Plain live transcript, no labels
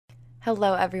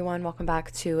Hello, everyone. Welcome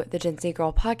back to the Gen Z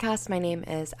Girl podcast. My name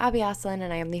is Abby Aslin,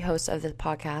 and I am the host of this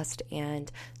podcast.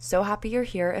 And so happy you're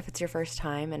here if it's your first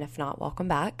time, and if not, welcome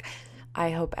back.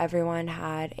 I hope everyone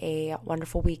had a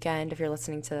wonderful weekend if you're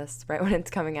listening to this right when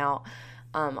it's coming out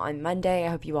on Monday. I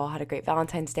hope you all had a great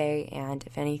Valentine's Day, and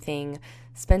if anything,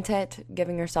 spent it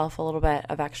giving yourself a little bit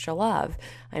of extra love.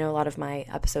 I know a lot of my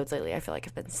episodes lately, I feel like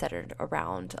have been centered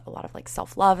around a lot of like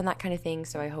self-love and that kind of thing,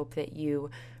 so I hope that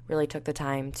you really took the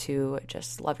time to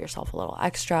just love yourself a little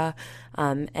extra,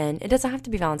 and it doesn't have to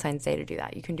be Valentine's Day to do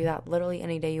that. You can do that literally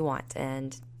any day you want,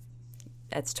 and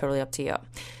it's totally up to you.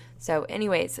 So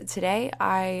anyways, today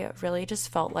I really just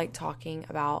felt like talking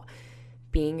about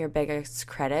being your biggest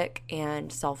critic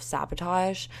and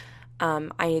self-sabotage.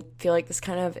 I feel like this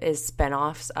kind of is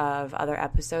spinoffs of other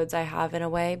episodes I have in a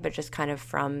way, but just kind of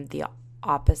from the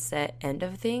opposite end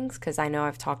of things, because I know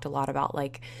I've talked a lot about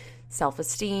like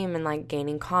self-esteem and like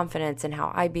gaining confidence and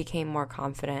how I became more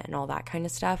confident and all that kind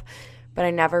of stuff. But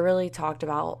I never really talked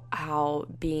about how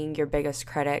being your biggest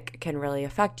critic can really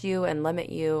affect you and limit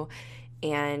you,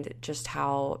 and just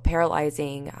how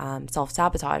paralyzing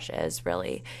self-sabotage is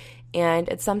really. And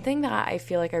it's something that I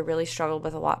feel like I really struggled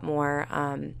with a lot more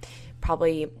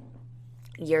probably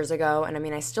years ago. And I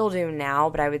mean, I still do now,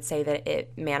 but I would say that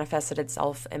it manifested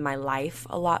itself in my life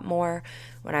a lot more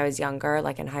when I was younger,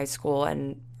 like in high school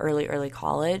and early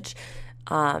college,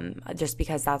 just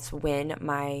because that's when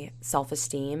my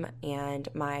self-esteem and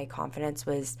my confidence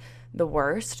was the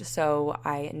worst. So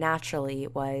I naturally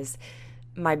was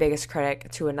my biggest critic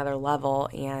to another level,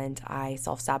 and I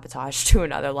self-sabotaged to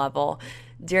another level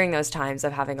during those times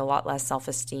of having a lot less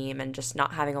self-esteem and just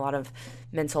not having a lot of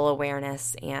mental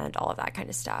awareness and all of that kind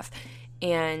of stuff.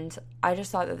 And I just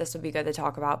thought that this would be good to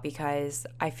talk about, because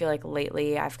I feel like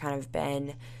lately I've kind of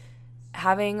been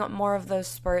having more of those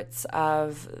spurts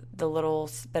of the little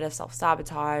bit of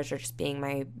self-sabotage or just being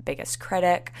my biggest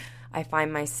critic. I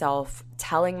find myself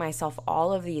telling myself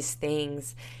all of these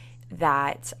things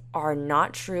that are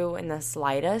not true in the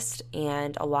slightest,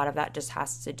 and a lot of that just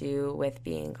has to do with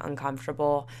being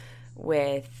uncomfortable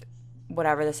with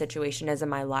whatever the situation is in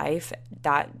my life.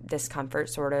 That discomfort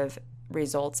sort of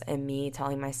results in me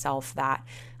telling myself that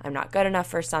I'm not good enough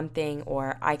for something,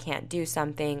 or I can't do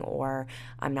something, or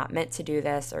I'm not meant to do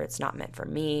this, or it's not meant for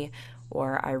me,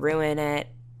 or I ruin it,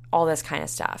 all this kind of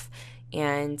stuff.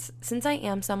 And since I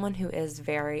am someone who is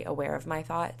very aware of my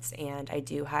thoughts, and I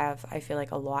do have, I feel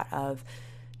like, a lot of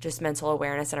just mental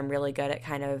awareness, and I'm really good at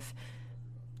kind of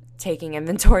taking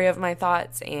inventory of my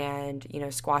thoughts and, you know,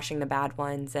 squashing the bad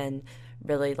ones and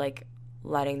really like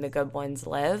letting the good ones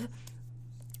live.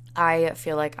 I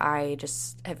feel like I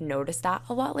just have noticed that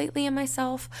a lot lately in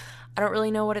myself. I don't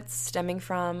really know what it's stemming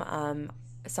from.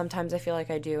 Sometimes I feel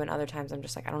like I do, and other times I'm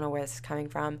just like, I don't know where this is coming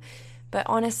from. But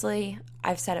honestly,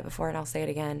 I've said it before and I'll say it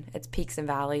again. It's peaks and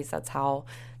valleys. That's how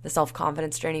the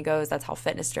self-confidence journey goes. That's how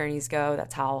fitness journeys go.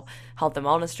 That's how health and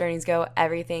wellness journeys go.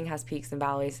 Everything has peaks and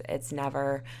valleys. It's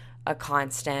never a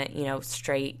constant, you know,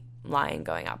 straight line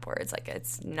going upwards. Like,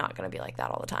 it's not going to be like that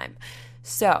all the time.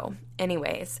 So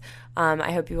anyways,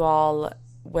 I hope you all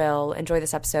will enjoy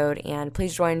this episode, and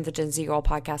please join the Gen Z Girl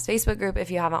Podcast Facebook group if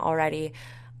you haven't already.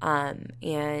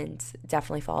 And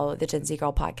definitely follow the Gen Z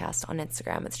Girl Podcast on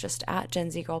Instagram. It's just at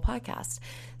Gen Z Girl Podcast.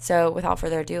 So without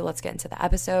further ado, let's get into the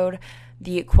episode.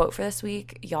 The quote for this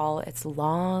week, y'all, it's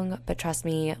long, but trust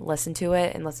me, listen to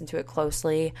it and listen to it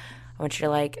closely. I want you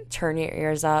to like turn your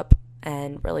ears up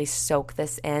and really soak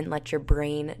this in. Let your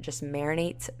brain just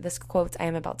marinate this quote I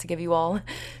am about to give you all,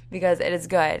 because it is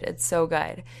good. It's so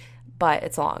good, but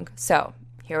it's long. So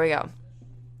here we go.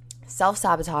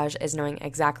 Self-sabotage is knowing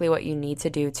exactly what you need to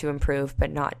do to improve, but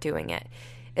not doing it.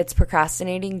 It's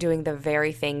procrastinating doing the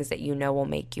very things that you know will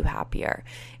make you happier.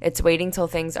 It's waiting till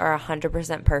things are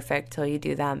 100% perfect till you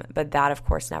do them, but that of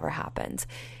course never happens.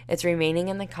 It's remaining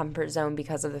in the comfort zone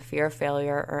because of the fear of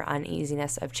failure or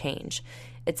uneasiness of change.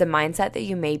 It's a mindset that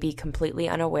you may be completely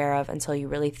unaware of until you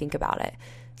really think about it.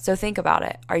 So think about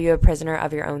it. Are you a prisoner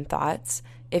of your own thoughts?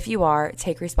 If you are,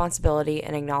 take responsibility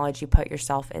and acknowledge you put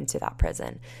yourself into that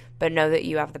prison, but know that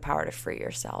you have the power to free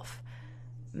yourself.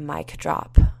 Mic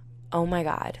drop. Oh my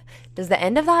God. Does the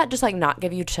end of that just like not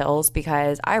give you chills?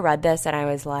 Because I read this and I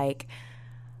was like,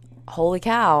 holy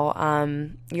cow,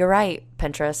 you're right,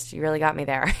 Pinterest. You really got me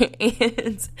there.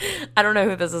 And I don't know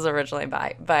who this is originally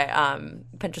by, but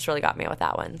Pinterest really got me with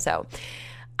that one. So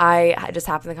I just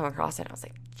happened to come across it and I was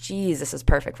like, geez, this is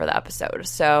perfect for the episode.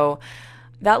 So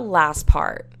that last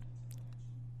part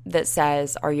that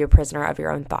says, are you a prisoner of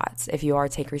your own thoughts? If you are,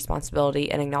 take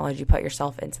responsibility and acknowledge you put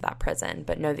yourself into that prison,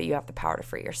 but know that you have the power to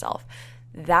free yourself.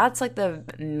 That's like the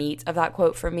meat of that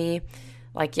quote for me.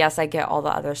 Like, yes, I get all the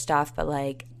other stuff, but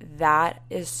like that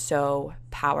is so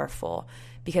powerful,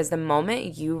 because the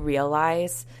moment you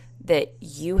realize that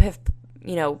you have,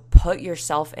 put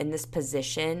yourself in this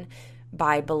position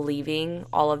by believing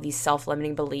all of these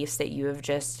self-limiting beliefs that you have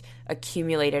just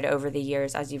accumulated over the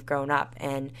years as you've grown up,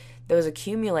 and those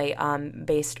accumulate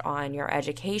based on your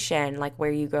education, like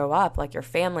where you grow up, like your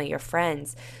family, your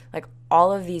friends, like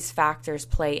all of these factors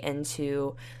play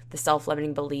into the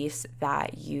self-limiting beliefs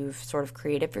that you've sort of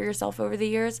created for yourself over the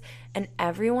years, and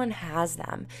everyone has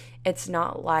them. It's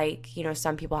not like,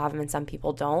 some people have them and some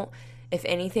people don't. If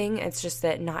anything, it's just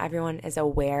that not everyone is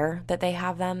aware that they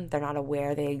have them. They're not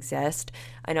aware they exist.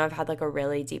 I know I've had like a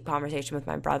really deep conversation with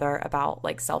my brother about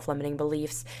like self-limiting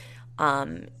beliefs.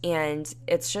 And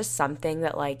it's just something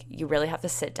that like you really have to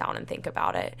sit down and think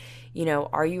about it.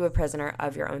 Are you a prisoner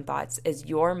of your own thoughts? Is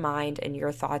your mind and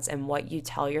your thoughts and what you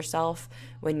tell yourself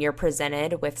when you're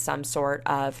presented with some sort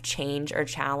of change or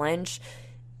challenge,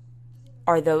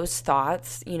 are those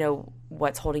thoughts,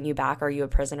 what's holding you back? Are you a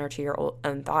prisoner to your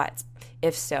own thoughts?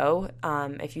 If so,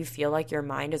 if you feel like your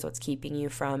mind is what's keeping you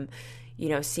from,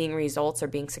 seeing results or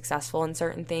being successful in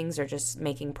certain things or just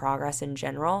making progress in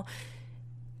general,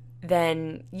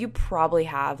 then you probably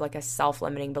have like a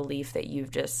self-limiting belief that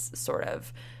you've just sort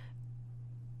of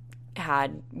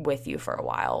had with you for a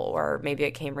while, or maybe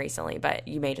it came recently, but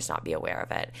you may just not be aware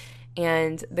of it.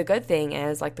 And the good thing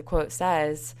is, like the quote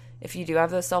says, if you do have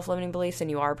those self-limiting beliefs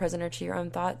and you are a prisoner to your own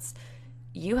thoughts,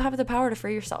 you have the power to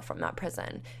free yourself from that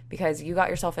prison, because you got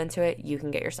yourself into it, you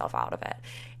can get yourself out of it.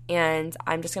 And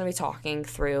I'm just going to be talking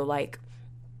through like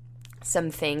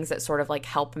some things that sort of like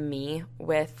help me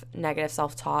with negative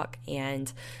self-talk,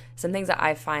 and some things that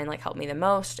I find like help me the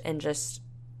most and just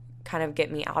kind of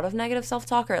get me out of negative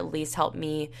self-talk, or at least help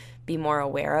me be more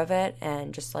aware of it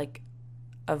and just like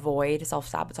avoid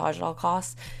self-sabotage at all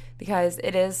costs, because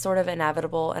it is sort of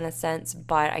inevitable in a sense.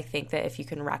 But I think that if you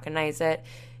can recognize it,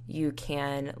 you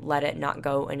can let it not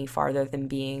go any farther than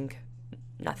being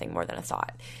nothing more than a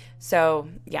thought. So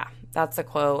yeah, that's a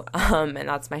quote, and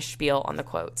that's my spiel on the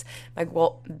quotes. My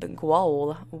goal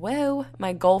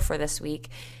for this week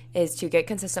is to get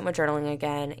consistent with journaling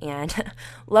again. And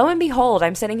lo and behold,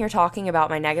 I'm sitting here talking about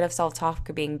my negative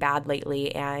self-talk being bad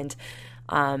lately, and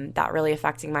that really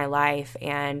affecting my life.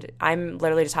 And I'm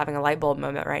literally just having a light bulb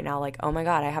moment right now, like, oh my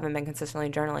God, I haven't been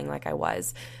consistently journaling like I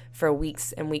was for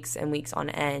weeks and weeks and weeks on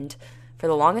end. For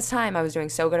the longest time, I was doing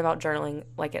so good about journaling,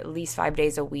 like at least 5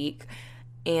 days a week.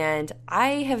 And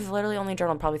I have literally only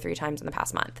journaled probably 3 times in the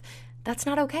past month. That's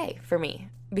not okay for me,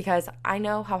 because I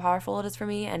know how powerful it is for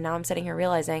me. And now I'm sitting here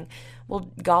realizing,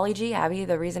 well, golly gee, Abby,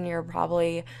 the reason you're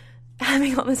probably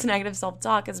having all this negative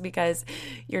self-talk is because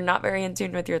you're not very in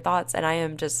tune with your thoughts. And I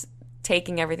am just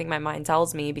taking everything my mind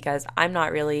tells me, because I'm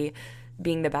not really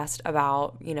being the best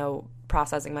about,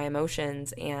 processing my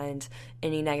emotions and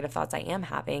any negative thoughts I am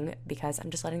having, because I'm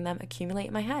just letting them accumulate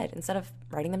in my head instead of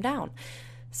writing them down.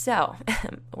 So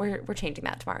we're changing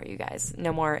that tomorrow, you guys.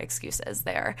 No more excuses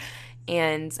there.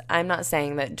 And I'm not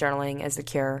saying that journaling is the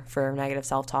cure for negative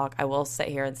self-talk. I will sit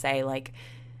here and say, like,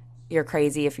 you're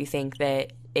crazy if you think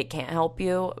that it can't help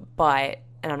you, and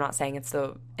I'm not saying it's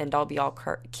the end-all be-all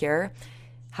cure.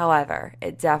 However,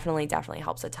 it definitely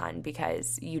helps a ton,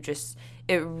 because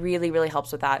it really, really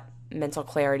helps with that mental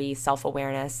clarity,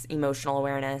 self-awareness, emotional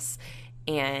awareness,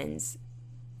 and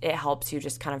it helps you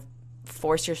just kind of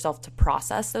force yourself to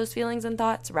process those feelings and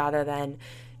thoughts rather than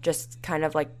just kind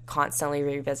of like constantly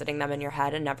revisiting them in your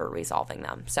head and never resolving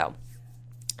them. So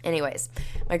anyways,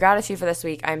 my gratitude for this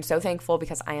week, I'm so thankful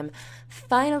because I am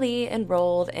finally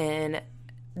enrolled in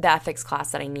the ethics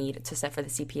class that I need to sit for the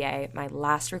CPA, my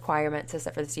last requirement to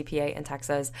sit for the CPA in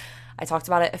Texas. I talked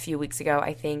about it a few weeks ago.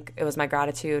 I think it was my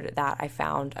gratitude that I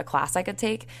found a class I could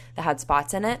take that had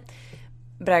spots in it.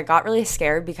 But I got really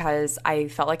scared because I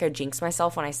felt like I jinxed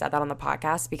myself when I said that on the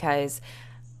podcast, because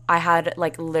I had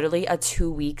like literally a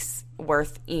 2 weeks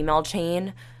worth email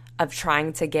chain of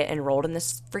trying to get enrolled in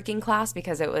this freaking class,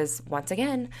 because it was, once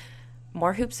again,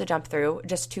 more hoops to jump through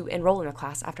just to enroll in a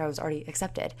class after I was already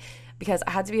accepted, because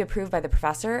I had to be approved by the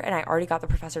professor, and I already got the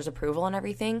professor's approval and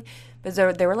everything. But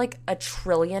there were like a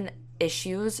trillion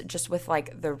issues just with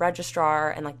like the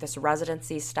registrar and like this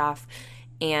residency stuff,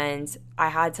 and I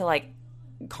had to like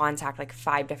contact like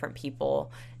 5 different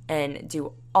people and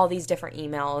do all these different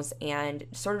emails and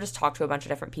sort of just talk to a bunch of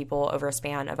different people over a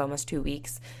span of almost 2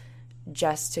 weeks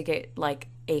just to get like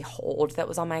a hold that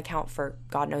was on my account for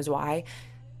God knows why,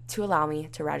 to allow me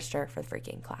to register for the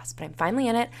freaking class. But I'm finally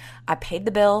in it. I paid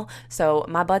the bill, so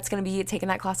my butt's going to be taking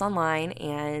that class online,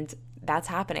 and that's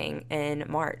happening in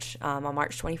March. On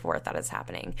March 24th, that is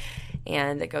happening.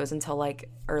 And it goes until like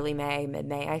early May,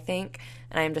 mid-May, I think.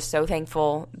 And I am just so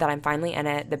thankful that I'm finally in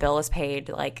it. The bill is paid,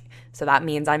 like, so that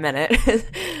means I'm in it.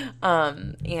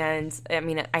 And I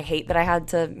mean, I hate that I had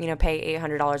to, pay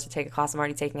 $800 to take a class I'm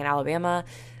already taking in Alabama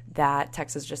that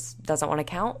Texas just doesn't want to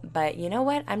count. But you know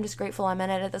what? I'm just grateful I'm in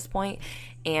it at this point.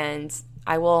 And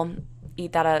I will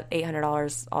eat that at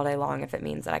 $800 all day long if it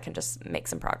means that I can just make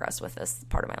some progress with this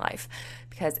part of my life,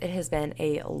 because it has been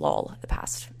a lull the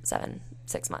past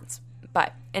 6 months.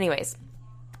 But anyways,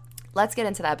 let's get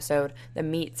into the episode, the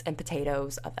meats and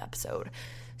potatoes of the episode.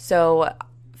 So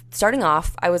starting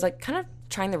off, I was like kind of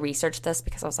trying to research this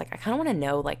because I was like, I kind of want to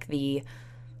know like the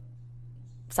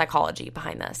psychology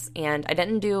behind this. And I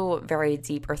didn't do very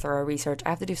deep or thorough research. I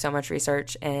have to do so much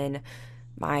research in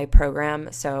my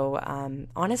program. So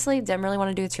honestly, didn't really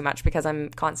want to do too much because I'm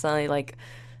constantly like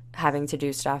having to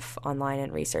do stuff online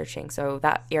and researching. So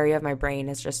that area of my brain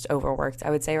is just overworked,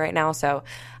 I would say, right now. So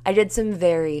I did some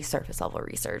very surface level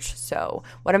research. So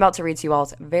what I'm about to read to you all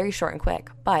is very short and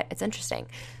quick, but it's interesting.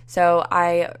 So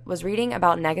I was reading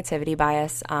about negativity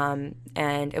bias,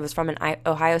 and it was from an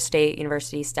Ohio State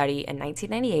University study in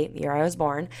 1998, the year I was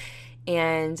born.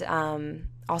 And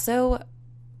also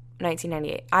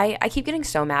 1998. I keep getting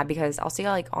so mad because I'll see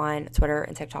like on Twitter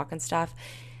and TikTok and stuff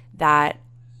that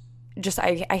just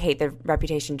I hate the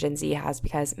reputation Gen Z has,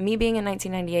 because me being in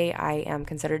 1998, I am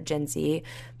considered Gen Z,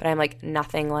 but I'm like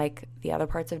nothing like the other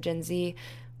parts of Gen Z.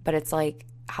 But it's like,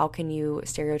 how can you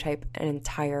stereotype an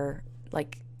entire,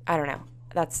 like, I don't know.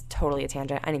 That's totally a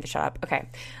tangent. I need to shut up. Okay.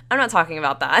 I'm not talking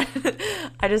about that.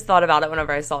 I just thought about it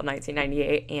whenever I saw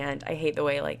 1998, and I hate the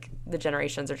way like the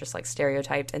generations are just like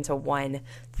stereotyped into one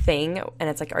thing. And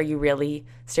it's like, are you really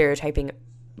stereotyping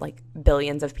like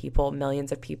billions of people,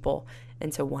 millions of people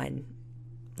into one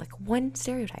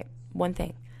stereotype, one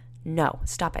thing? No,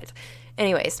 stop it.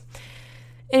 Anyways,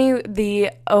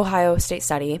 the Ohio State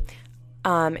study,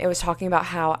 it was talking about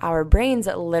how our brains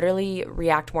literally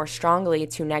react more strongly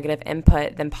to negative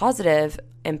input than positive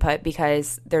input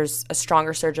because there's a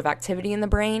stronger surge of activity in the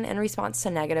brain in response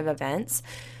to negative events.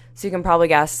 So you can probably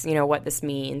guess, what this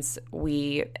means.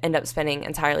 We end up spending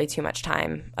entirely too much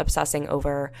time obsessing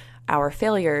over our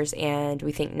failures, and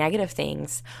we think negative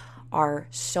things are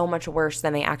so much worse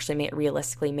than they actually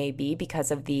realistically may be because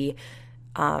of the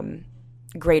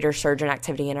greater surge in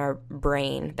activity in our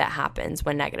brain that happens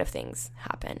when negative things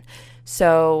happen.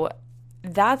 So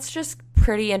that's just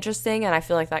pretty interesting, and I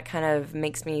feel like that kind of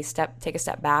makes me take a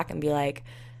step back and be like,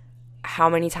 how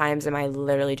many times am I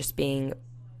literally just being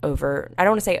I don't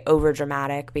want to say over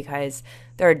dramatic, because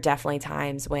there are definitely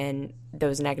times when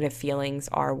those negative feelings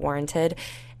are warranted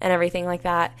and everything like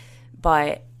that,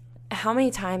 but how many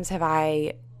times have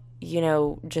I,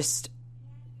 just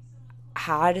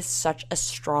had such a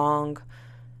strong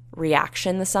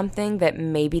reaction to something that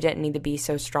maybe didn't need to be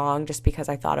so strong, just because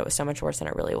I thought it was so much worse than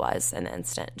it really was in the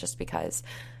instant, just because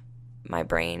my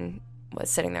brain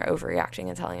was sitting there overreacting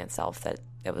and telling itself that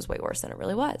it was way worse than it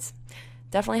really was.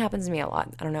 Definitely happens to me a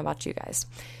lot. I don't know about you guys.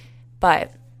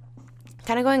 But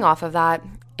kind of going off of that,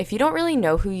 if you don't really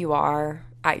know who you are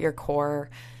at your core,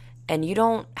 and you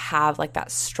don't have like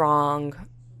that strong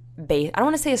base, I don't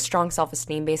want to say a strong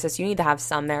self-esteem basis. You need to have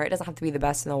some there. It doesn't have to be the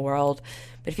best in the world.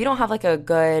 But if you don't have like a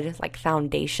good like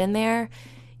foundation there,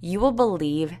 you will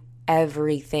believe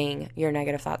everything your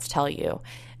negative thoughts tell you.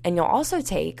 And you'll also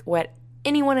take what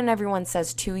anyone and everyone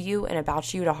says to you and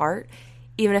about you to heart,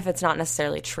 even if it's not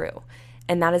necessarily true.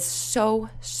 And that is so,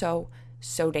 so,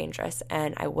 so dangerous.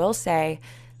 And I will say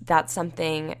that's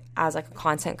something as like a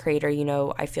content creator,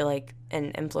 I feel like,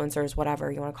 and influencers,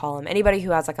 whatever you want to call them, anybody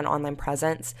who has like an online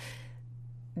presence,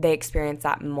 they experience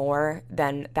that more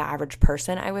than the average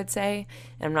person, I would say.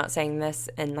 And I'm not saying this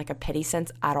in like a pity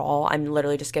sense at all. I'm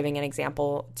literally just giving an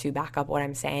example to back up what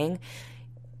I'm saying.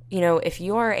 If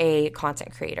you are a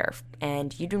content creator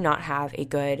and you do not have a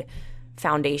good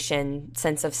foundation,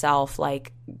 sense of self,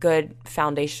 like good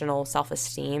foundational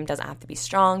self-esteem, doesn't have to be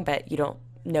strong, but you don't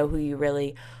know who you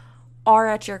really are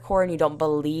at your core and you don't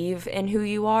believe in who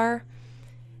you are,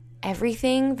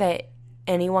 everything that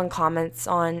anyone comments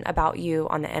on about you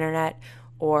on the internet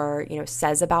or,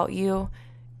 says about you,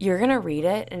 you're going to read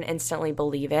it and instantly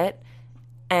believe it.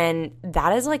 And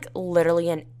that is like literally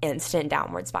an instant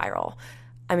downward spiral.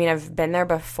 I mean, I've been there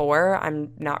before.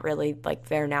 I'm not really like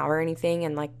there now or anything.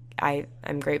 And like,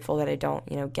 I'm grateful that I don't,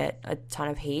 get a ton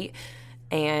of hate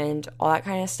and all that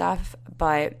kind of stuff.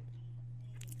 But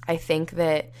I think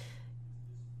that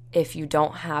if you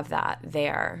don't have that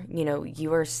there,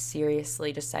 you are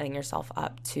seriously just setting yourself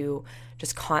up to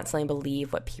just constantly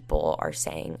believe what people are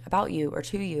saying about you or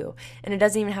to you. And it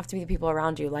doesn't even have to be the people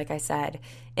around you. Like I said,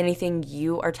 anything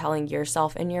you are telling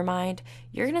yourself in your mind,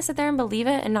 you're going to sit there and believe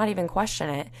it and not even question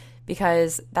it,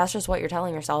 because that's just what you're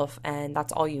telling yourself, and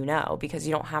that's all you know, because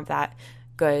you don't have that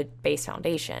good base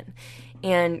foundation.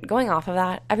 And going off of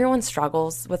that, everyone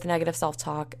struggles with negative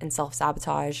self-talk and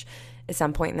self-sabotage at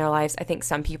some point in their lives. I think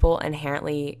some people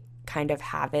inherently kind of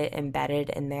have it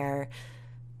embedded in their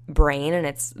brain, and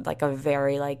it's like a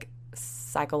very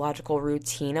psychological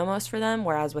routine almost for them,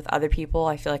 whereas with other people,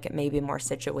 I feel like it may be more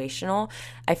situational.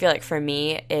 I feel like for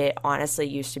me, it honestly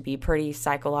used to be pretty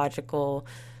psychological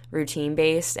routine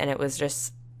based, and it was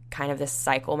just kind of this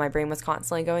cycle my brain was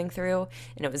constantly going through,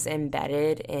 and it was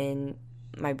embedded in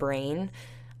my brain,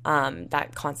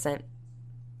 that constant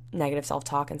negative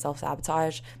self-talk and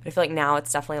self-sabotage. But I feel like now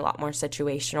it's definitely a lot more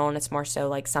situational, and it's more so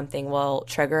like something will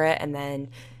trigger it and then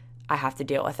I have to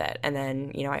deal with it, and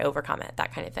then I overcome it,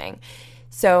 that kind of thing.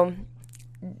 So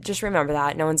just remember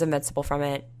that no one's invincible from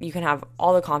it. You can have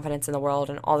all the confidence in the world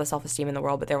and all the self-esteem in the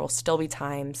world, but there will still be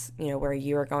times where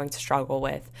you are going to struggle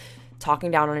with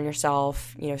talking down on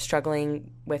yourself,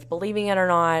 struggling with believing it or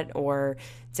not, or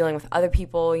dealing with other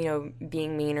people,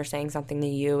 being mean or saying something to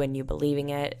you and you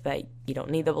believing it, but you don't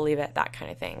need to believe it, that kind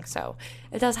of thing. So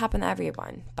it does happen to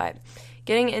everyone. But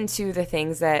getting into the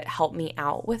things that help me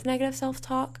out with negative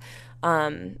self-talk,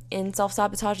 in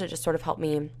self-sabotage, it just sort of helped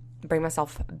me bring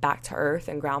myself back to earth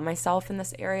and ground myself in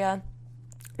this area.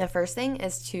 The first thing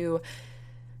is to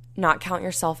not count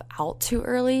yourself out too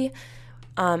early.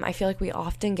 I feel like we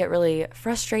often get really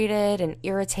frustrated and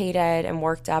irritated and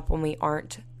worked up when we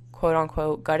aren't quote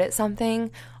unquote good at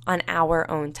something on our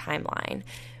own timeline.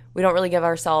 We don't really give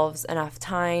ourselves enough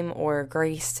time or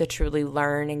grace to truly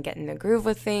learn and get in the groove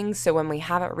with things. So when we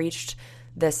haven't reached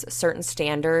this certain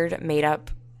standard made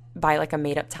up by a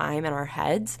made up time in our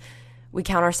heads, we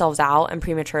count ourselves out and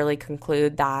prematurely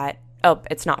conclude that, oh,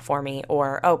 it's not for me,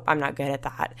 or, oh, I'm not good at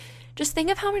that. Just think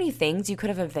of how many things you could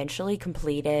have eventually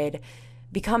completed,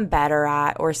 become better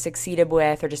at, or succeeded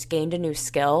with, or just gained a new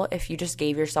skill if you just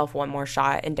gave yourself one more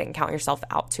shot and didn't count yourself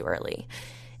out too early.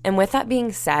 And with that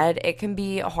being said, it can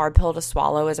be a hard pill to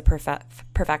swallow as a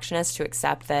perfectionist to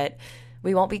accept that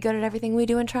we won't be good at everything we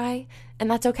do and try, and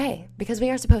that's okay, because we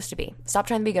are supposed to be. Stop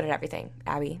trying to be good at everything,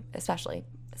 Abby, especially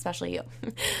you.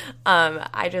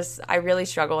 I really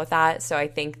struggle with that, so I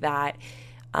think that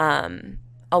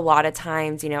a lot of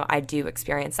times, I do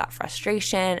experience that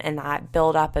frustration and that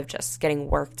buildup of just getting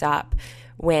worked up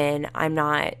when I'm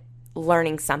not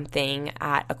learning something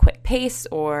at a quick pace,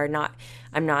 or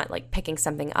I'm not picking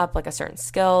something up, like a certain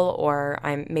skill, or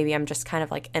I'm just kind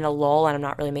of in a lull and I'm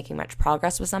not really making much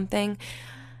progress with something,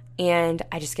 and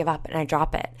I just give up and I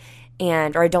drop it,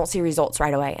 or I don't see results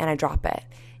right away and I drop it.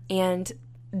 And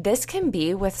this can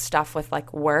be with stuff with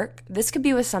work. This could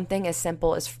be with something as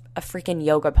simple as a freaking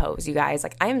yoga pose, you guys.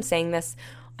 I am saying this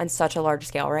on such a large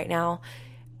scale right now,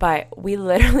 but we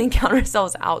literally count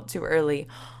ourselves out too early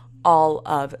all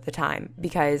of the time,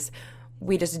 because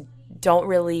we just don't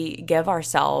really give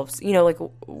ourselves,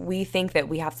 we think that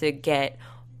we have to get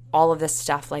all of this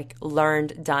stuff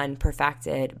learned, done,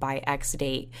 perfected by X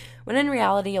date, when in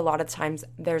reality, a lot of times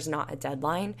there's not a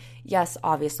deadline. Yes,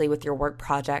 obviously with your work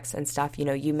projects and stuff,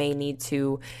 you may need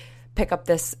to pick up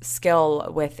this skill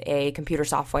with a computer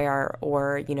software,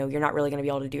 or, you're not really going to be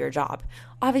able to do your job.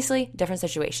 Obviously, different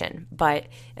situation. But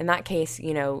in that case,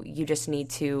 you just need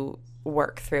to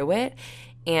work through it,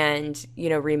 and,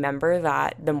 remember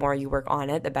that the more you work on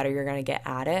it, the better you're going to get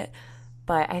at it.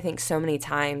 But I think so many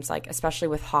times, especially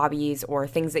with hobbies or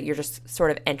things that you're just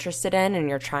sort of interested in and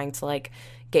you're trying to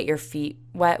get your feet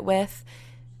wet with,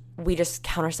 we just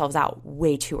count ourselves out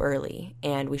way too early,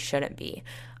 and we shouldn't be.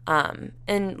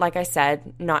 And like I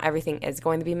said, not everything is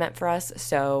going to be meant for us.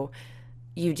 So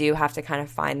you do have to kind of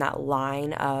find that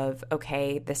line of,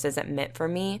 okay, this isn't meant for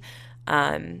me.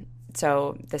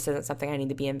 So this isn't something I need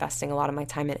to be investing a lot of my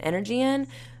time and energy in,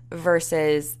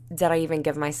 versus did I even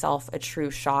give myself a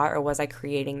true shot, or was I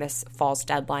creating this false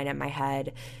deadline in my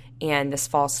head and this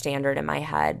false standard in my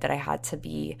head that I had to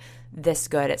be this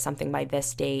good at something by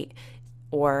this date,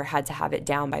 or had to have it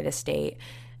down by this date,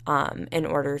 in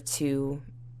order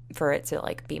for it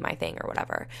to be my thing or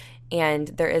whatever. And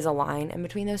there is a line in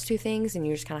between those two things, and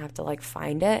you just kind of have to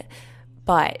find it.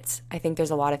 But I think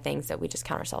there's a lot of things that we just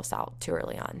count ourselves out too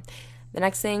early on. The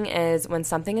next thing is, when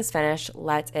something is finished,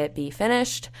 let it be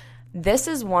finished. This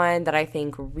is one that I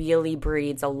think really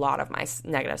breeds a lot of my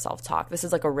negative self-talk. This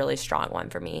is a really strong one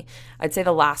for me. I'd say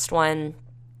the last one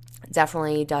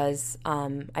definitely does.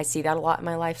 I see that a lot in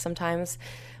my life sometimes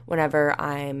whenever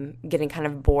I'm getting kind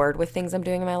of bored with things I'm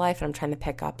doing in my life and I'm trying to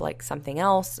pick up like something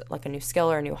else, like a new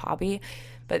skill or a new hobby.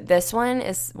 But this one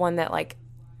is one that like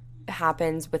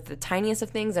happens with the tiniest of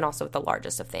things and also with the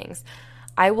largest of things.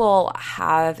 I will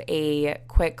have a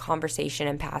quick conversation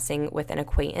in passing with an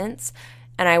acquaintance,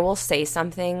 and I will say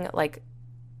something like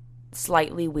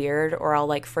slightly weird, or I'll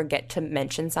like forget to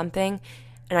mention something,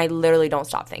 and I literally don't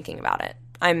stop thinking about it.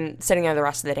 I'm sitting there the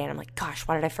rest of the day and I'm like, gosh,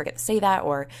 why did I forget to say that?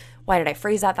 Or why did I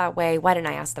phrase that way? Why didn't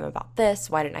I ask them about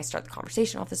this? Why didn't I start the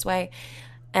conversation off this way?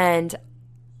 And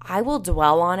I will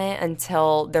dwell on it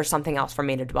until there's something else for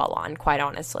me to dwell on, quite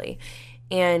honestly.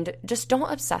 And just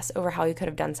don't obsess over how you could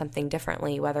have done something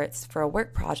differently, whether it's for a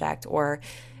work project or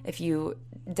if you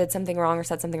did something wrong or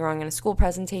said something wrong in a school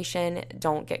presentation.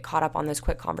 Don't get caught up on those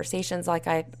quick conversations like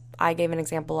I gave an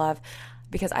example of,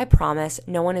 because I promise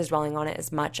no one is dwelling on it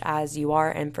as much as you are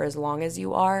and for as long as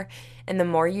you are. And the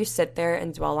more you sit there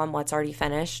and dwell on what's already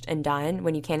finished and done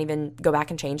when you can't even go back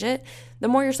and change it, the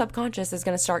more your subconscious is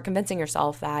going to start convincing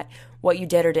yourself that what you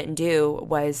did or didn't do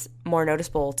was more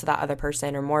noticeable to that other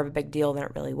person or more of a big deal than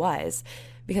it really was,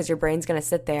 because your brain's going to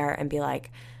sit there and be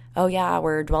like, oh yeah,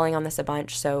 we're dwelling on this a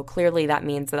bunch, so clearly that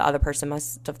means that the other person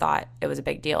must have thought it was a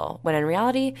big deal, when in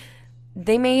reality,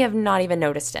 they may have not even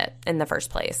noticed it in the first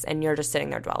place, and you're just sitting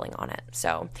there dwelling on it.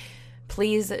 So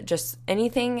please, just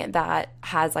anything that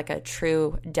has like a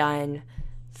true done,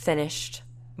 finished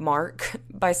mark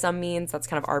by some means, that's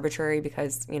kind of arbitrary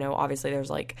because, you know, obviously there's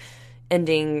like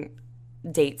ending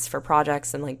dates for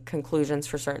projects and like conclusions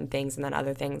for certain things, and then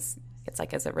other things, it's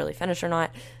like, is it really finished or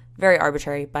not? Very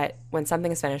arbitrary, but when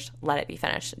something is finished, let it be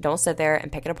finished. Don't sit there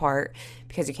and pick it apart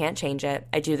because you can't change it.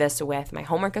 I do this with my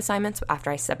homework assignments.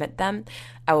 After I submit them,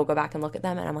 I will go back and look at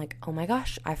them and I'm like, oh my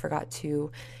gosh, I forgot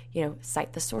to,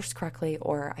 cite the source correctly,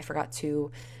 or I forgot to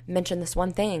mention this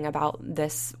one thing about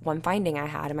this one finding I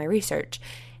had in my research.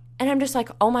 And I'm just like,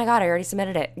 oh my God, I already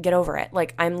submitted it. Get over it.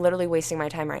 Like, I'm literally wasting my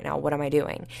time right now. What am I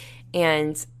doing?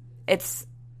 And it's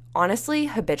honestly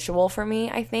habitual for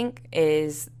me, I think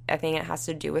it has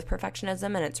to do with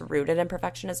perfectionism, and it's rooted in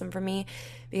perfectionism for me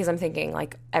because I'm thinking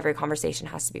like every conversation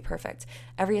has to be perfect.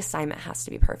 Every assignment has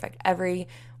to be perfect. Every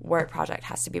work project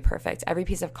has to be perfect. Every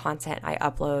piece of content I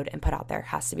upload and put out there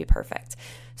has to be perfect.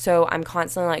 So I'm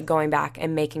constantly like going back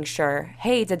and making sure,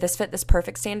 hey, did this fit this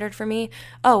perfect standard for me?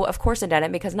 Oh, of course it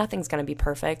didn't, because nothing's going to be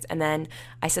perfect. And then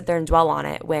I sit there and dwell on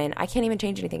it when I can't even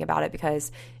change anything about it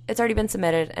because it's already been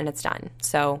submitted and it's done.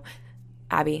 So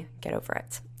Abby, get over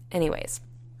it. Anyways.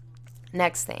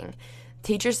 Next thing,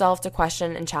 teach yourself to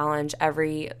question and challenge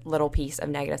every little piece of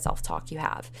negative self-talk you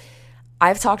have.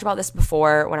 I've talked about this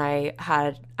before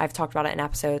I've talked about it in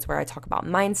episodes where I talk about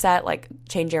mindset, like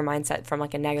change your mindset from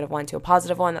like a negative one to a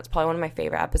positive one. That's probably one of my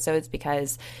favorite episodes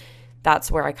because that's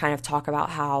where I kind of talk about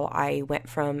how I went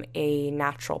from a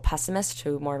natural pessimist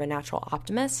to more of a natural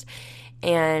optimist.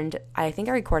 And I think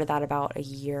I recorded that about a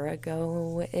year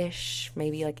ago-ish,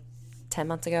 maybe like 10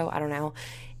 months ago. I don't know.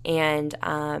 And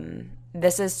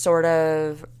this is sort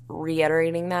of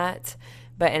reiterating that,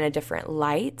 but in a different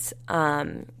light.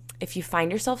 If you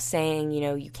find yourself saying,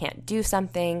 you can't do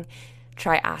something,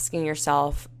 try asking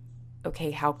yourself,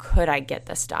 okay, how could I get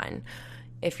this done?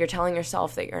 If you're telling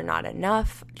yourself that you're not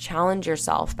enough, challenge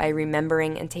yourself by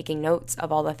remembering and taking notes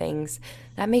of all the things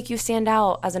that make you stand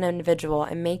out as an individual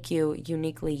and make you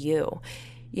uniquely you.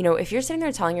 If you're sitting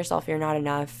there telling yourself you're not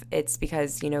enough, it's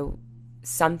because,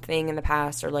 something in the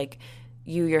past or like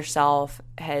you yourself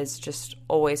has just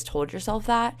always told yourself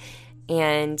that,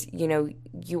 and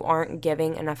you aren't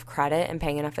giving enough credit and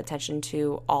paying enough attention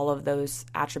to all of those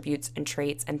attributes and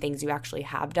traits and things you actually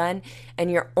have done, and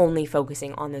you're only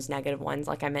focusing on those negative ones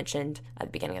like I mentioned at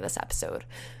the beginning of this episode.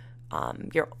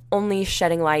 You're only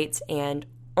shedding light and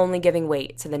only giving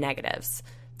weight to the negatives,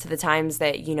 to the times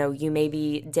that you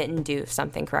maybe didn't do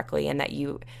something correctly and that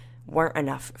you weren't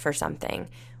enough for something.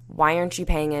 Why aren't you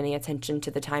paying any attention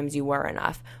to the times you were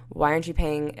enough? Why aren't you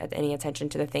paying any attention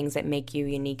to the things that make you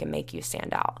unique and make you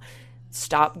stand out?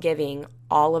 Stop giving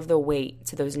all of the weight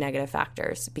to those negative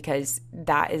factors, because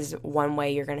that is one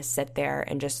way you're going to sit there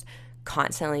and just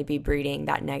constantly be breeding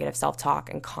that negative self-talk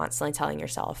and constantly telling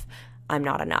yourself, I'm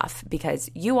not enough,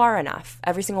 because you are enough.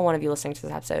 Every single one of you listening to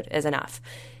this episode is enough.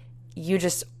 You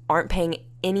just aren't paying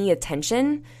any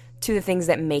attention to the things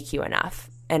that make you enough.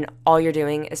 And all you're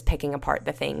doing is picking apart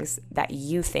the things that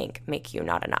you think make you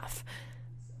not enough.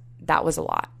 That was a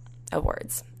lot of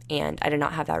words. And I did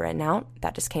not have that written out.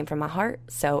 That just came from my heart.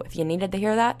 So if you needed to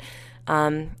hear that,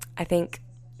 I think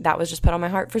that was just put on my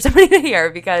heart for somebody to hear,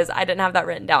 because I didn't have that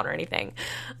written down or anything.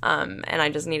 And I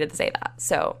just needed to say that.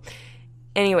 So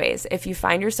anyways, if you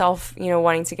find yourself,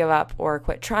 wanting to give up or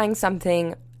quit trying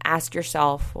something, ask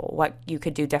yourself what you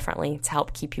could do differently to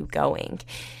help keep you going.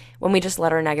 When we just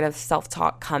let our negative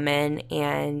self-talk come in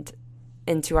and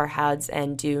into our heads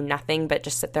and do nothing but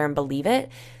just sit there and believe it,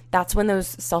 that's when those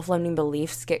self-limiting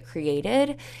beliefs get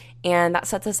created, and that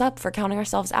sets us up for counting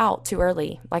ourselves out too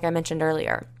early, like I mentioned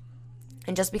earlier.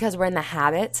 And just because we're in the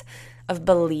habit of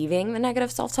believing the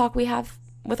negative self-talk we have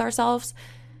with ourselves,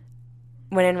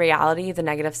 when in reality, the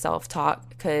negative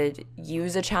self-talk could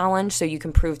use a challenge so you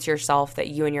can prove to yourself that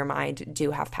you and your mind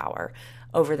do have power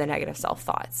over the negative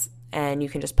self-thoughts, and you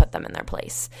can just put them in their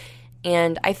place.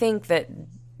 And I think that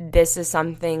this is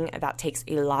something that takes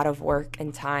a lot of work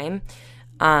and time.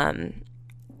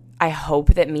 I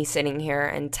hope that me sitting here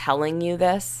and telling you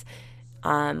this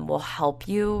will help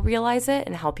you realize it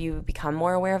and help you become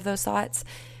more aware of those thoughts,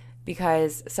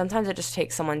 because sometimes it just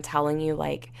takes someone telling you,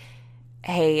 like,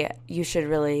 hey, you should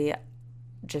really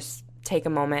just take a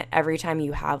moment every time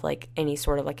you have like any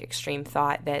sort of like extreme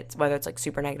thought, that whether it's like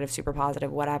super negative, super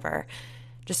positive, whatever,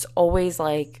 just always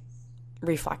like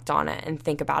reflect on it and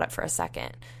think about it for a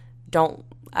second. Don't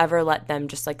ever let them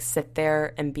just like sit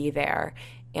there and be there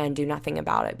and do nothing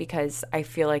about it, because I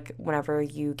feel like whenever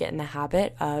you get in the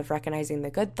habit of recognizing the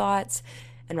good thoughts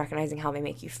and recognizing how they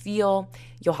make you feel,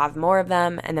 you'll have more of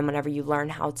them. And then whenever you learn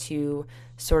how to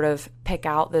sort of pick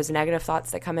out those negative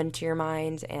thoughts that come into your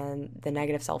mind and the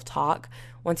negative self-talk,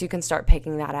 once you can start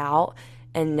picking that out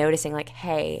and noticing like,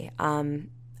 hey,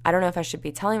 I don't know if I should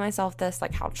be telling myself this,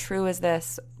 like how true is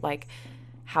this? Like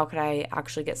how could I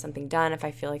actually get something done if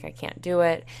I feel like I can't do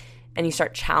it? And you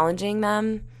start challenging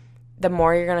them, the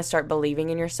more you're going to start believing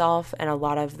in yourself, and a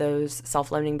lot of those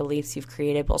self-limiting beliefs you've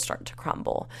created will start to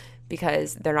crumble,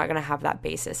 because they're not going to have that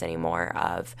basis anymore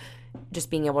of just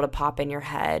being able to pop in your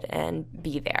head and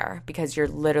be there, because you're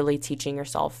literally teaching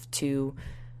yourself to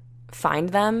find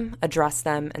them, address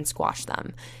them, and squash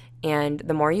them. And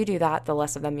the more you do that, the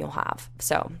less of them you'll have.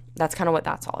 So that's kind of what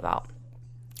that's all about.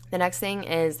 The next thing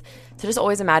is to just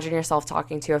always imagine yourself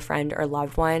talking to a friend or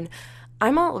loved one.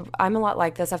 I'm a lot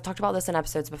like this. I've talked about this in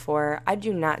episodes before. I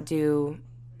do not do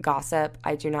gossip.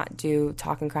 I do not do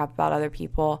talking crap about other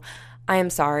people. I am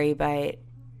sorry, but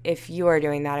if you are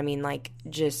doing that, I mean, like,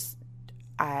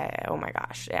 oh my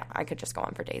gosh, yeah, I could just go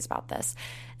on for days about this.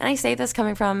 And I say this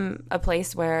coming from a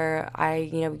place where I,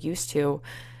 used to,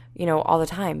 all the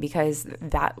time, because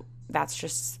that's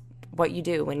just what you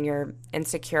do when you're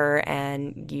insecure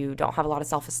and you don't have a lot of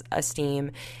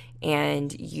self-esteem,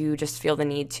 and you just feel the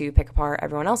need to pick apart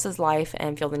everyone else's life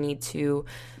and feel the need to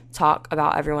talk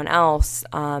about everyone else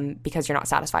because you're not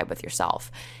satisfied with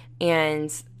yourself.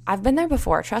 And I've been there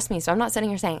before, trust me. So I'm not sitting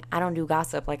here saying I don't do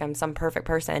gossip like I'm some perfect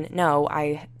person. No,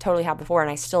 I totally have before,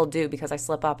 and I still do, because I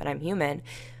slip up and I'm human.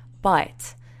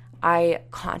 But I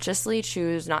consciously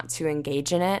choose not to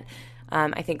engage in it.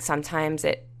 I think sometimes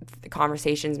the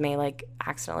conversations may like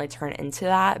accidentally turn into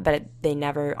that, but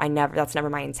that's never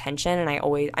my intention. And I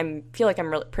feel like I'm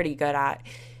really pretty good at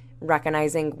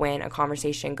recognizing when a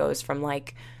conversation goes from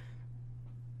like,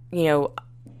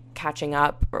 catching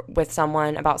up with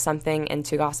someone about something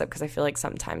into gossip, because I feel like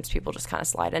sometimes people just kind of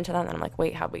slide into them and I'm like,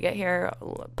 wait, how'd we get here?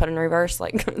 Put in reverse,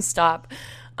 like stop.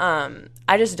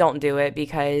 I just don't do it,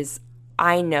 because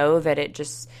I know that it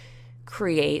just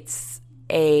creates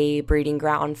a breeding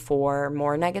ground for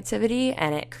more negativity,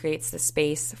 and it creates the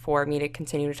space for me to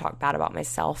continue to talk bad about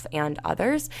myself and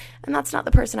others. And that's not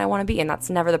the person I want to be, and that's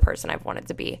never the person I've wanted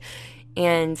to be.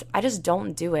 And I just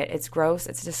don't do it. It's gross.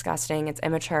 It's disgusting. It's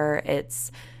immature.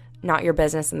 It's not your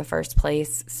business in the first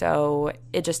place. So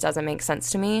it just doesn't make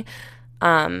sense to me.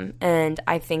 And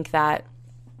I think that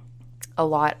a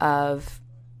lot of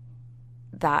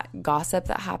that gossip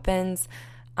that happens,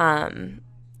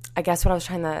 I guess I'm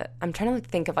trying to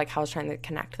think of like how I was trying to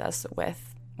connect this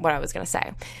with what I was going to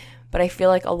say. But I feel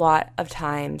like a lot of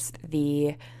times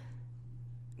the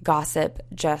gossip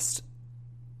just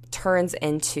turns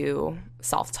into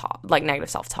self-talk, like negative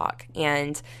self-talk.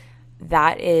 And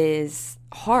that is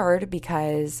hard,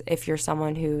 because if you're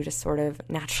someone who just sort of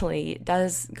naturally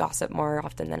does gossip more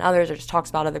often than others, or just talks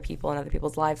about other people and other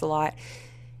people's lives a lot,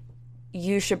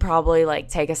 you should probably like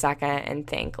take a second and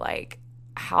think like,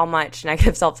 how much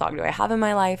negative self-talk do I have in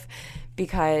my life?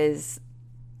 Because,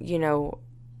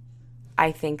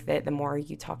 I think that the more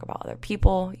you talk about other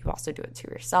people, you also do it to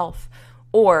yourself,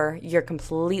 or you're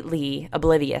completely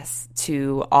oblivious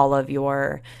to all of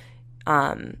your,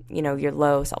 your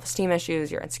low self-esteem issues,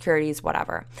 your insecurities,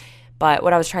 whatever. But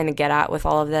what I was trying to get at with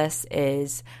all of this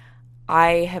is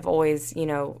I have always,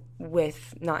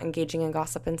 with not engaging in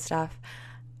gossip and stuff,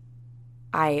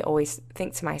 I always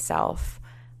think to myself,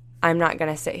 I'm not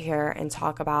going to sit here and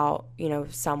talk about,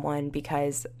 someone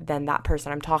because then that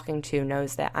person I'm talking to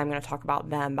knows that I'm going to talk about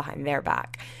them behind their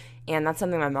back. And that's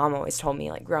something my mom always told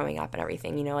me, like growing up and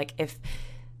everything, like if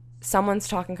someone's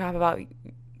talking crap about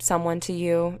someone to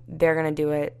you, they're going to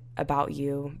do it about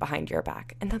you behind your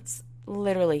back. And that's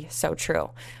literally so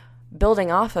true.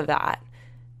 Building off of that,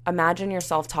 imagine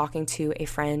yourself talking to a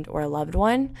friend or a loved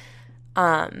one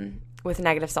with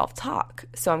negative self-talk.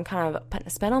 So I'm kind of putting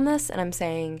a spin on this, and I'm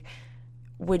saying,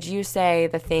 would you say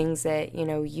the things that,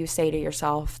 you say to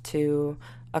yourself to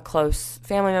a close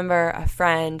family member, a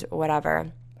friend,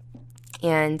 whatever?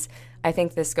 And I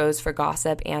think this goes for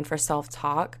gossip and for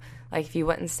self-talk. Like if you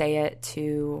wouldn't say it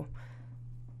to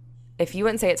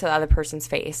the other person's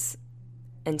face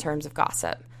in terms of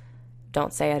gossip,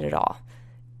 don't say it at all.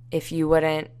 If you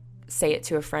wouldn't say it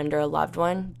to a friend or a loved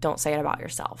one, don't say it about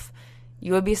yourself.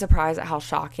 You would be surprised at how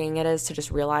shocking it is to just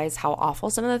realize how awful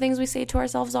some of the things we say to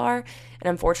ourselves are. And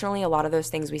unfortunately, a lot of those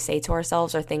things we say to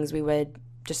ourselves are things we would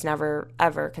just never,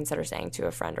 ever consider saying to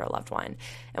a friend or a loved one.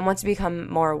 And once you become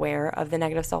more aware of the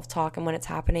negative self-talk and when it's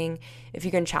happening, if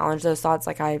you can challenge those thoughts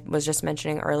like I was just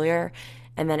mentioning earlier,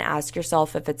 and then ask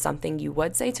yourself if it's something you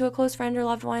would say to a close friend or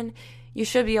loved one, you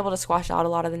should be able to squash out a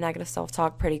lot of the negative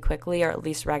self-talk pretty quickly, or at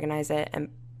least recognize it and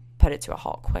put it to a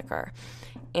halt quicker.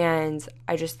 And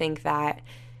I just think that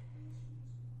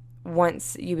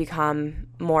once you become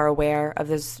more aware of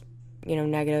this,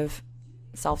 negative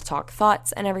self-talk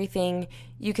thoughts and everything,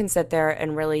 you can sit there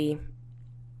and really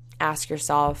ask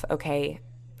yourself, okay,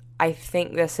 I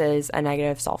think this is a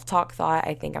negative self-talk thought.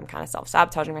 I think I'm kind of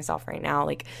self-sabotaging myself right now.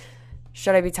 Like,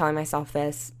 should I be telling myself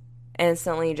this?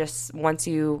 Instantly, just once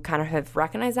you kind of have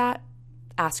recognized that,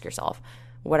 ask yourself,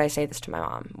 would I say this to my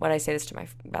mom? Would I say this to my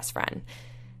best friend?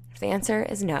 If the answer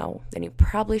is no, then you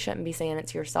probably shouldn't be saying it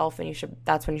to yourself, and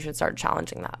that's when you should start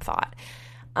challenging that thought.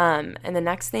 And the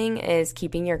next thing is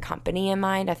keeping your company in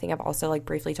mind. I think I've also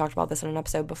briefly talked about this in an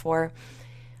episode before.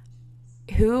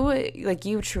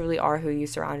 You truly are who you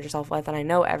surround yourself with, and I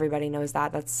know everybody knows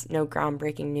that. That's no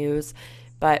groundbreaking news.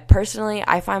 But personally,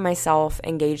 I find myself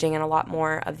engaging in a lot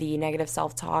more of the negative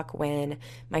self-talk when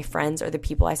my friends or the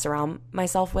people I surround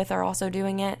myself with are also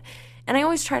doing it. And I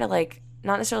always try to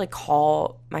not necessarily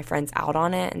call my friends out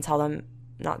on it and tell them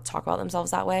not to talk about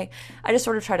themselves that way. I just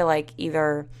sort of try to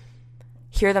either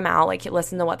hear them out,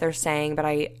 listen to what they're saying, but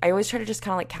I always try to just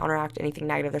kind of counteract anything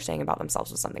negative they're saying about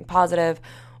themselves with something positive,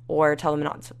 or tell them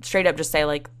not to straight up just say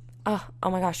oh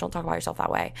my gosh, don't talk about yourself that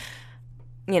way.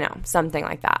 Something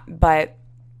like that. But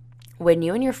when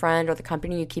you and your friend or the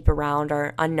company you keep around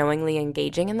are unknowingly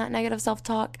engaging in that negative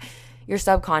self-talk, you're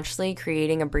subconsciously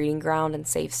creating a breeding ground and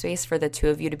safe space for the two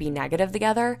of you to be negative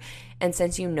together. And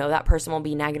since you know that person will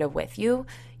be negative with you,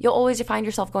 you'll always find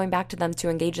yourself going back to them to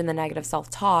engage in the negative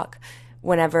self-talk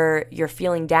whenever you're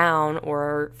feeling down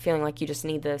or feeling like you just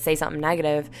need to say something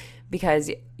negative, because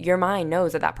your mind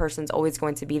knows that person's always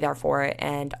going to be there for it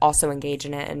and also engage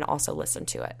in it and also listen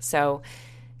to it. So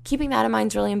keeping that in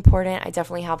mind is really important. I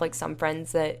definitely have some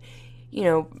friends that,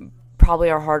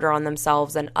 probably are harder on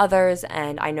themselves than others.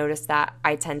 And I notice that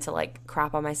I tend to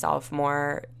crap on myself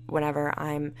more whenever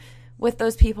I'm with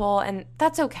those people. And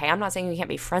that's okay. I'm not saying you can't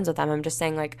be friends with them. I'm just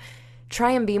saying try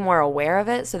and be more aware of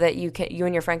it so that you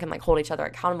and your friend can hold each other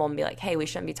accountable and be hey, we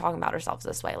shouldn't be talking about ourselves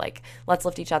this way. Let's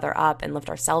lift each other up and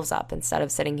lift ourselves up instead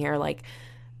of sitting here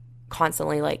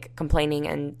constantly complaining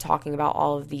and talking about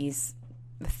all of these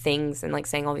things and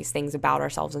saying all these things about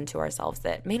ourselves and to ourselves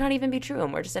that may not even be true,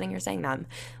 and we're just sitting here saying them.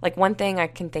 One thing I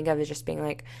can think of is just being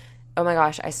oh my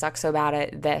gosh, I suck so bad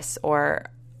at this, or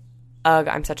ugh,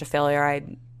 I'm such a failure, I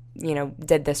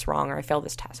did this wrong, or I failed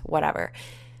this test, whatever.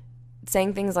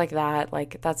 Saying things like that,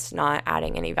 that's not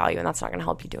adding any value, and that's not going to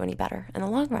help you do any better in the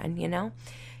long run,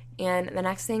 And the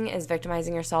next thing is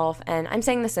victimizing yourself. And I'm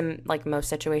saying this in most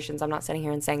situations. I'm not sitting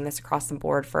here and saying this across the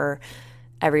board for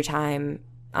every time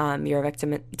you're a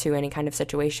victim to any kind of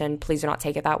situation. Please do not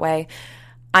take it that way.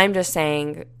 I'm just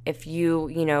saying if you,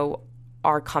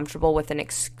 are comfortable with a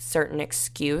certain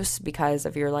excuse because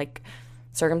of your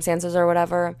circumstances or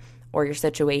whatever, or your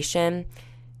situation,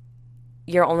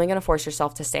 you're only going to force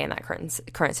yourself to stay in that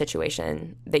current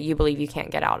situation that you believe you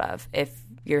can't get out of if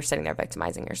you're sitting there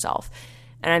victimizing yourself.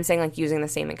 And I'm saying using the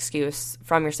same excuse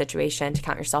from your situation to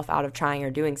count yourself out of trying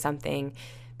or doing something,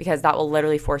 because that will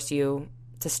literally force you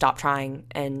to stop trying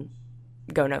and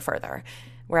go no further.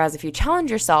 Whereas if you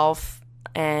challenge yourself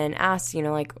and ask,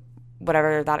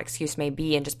 whatever that excuse may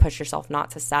be, and just push yourself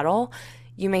not to settle,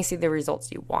 you may see the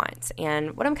results you want.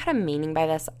 And what I'm kind of meaning by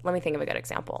this, let me think of a good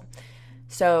example.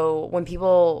 So when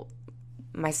people,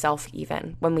 myself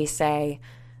even, when we say,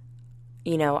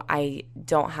 I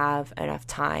don't have enough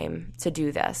time to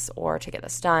do this or to get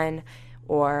this done,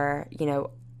 or,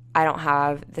 I don't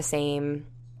have the same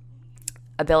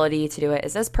ability to do it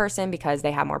as this person because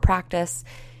they have more practice.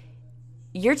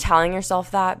 You're telling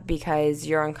yourself that because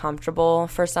you're uncomfortable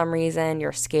for some reason,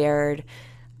 you're scared,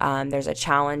 there's a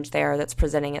challenge there that's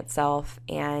presenting itself,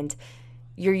 and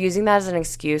you're using that as an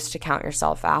excuse to count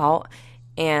yourself out,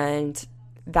 and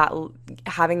that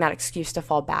having that excuse to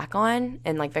fall back on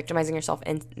and like victimizing yourself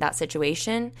in that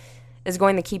situation is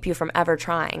going to keep you from ever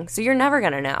trying. So you're never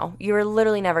going to know. You're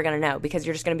literally never going to know because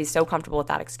you're just going to be so comfortable with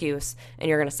that excuse and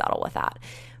you're going to settle with that.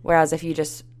 Whereas if you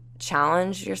just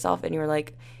challenge yourself and you're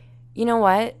like, you know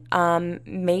what,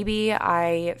 maybe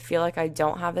I feel like I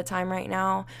don't have the time right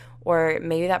now, or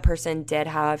maybe that person did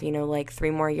have, like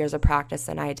 3 more years of practice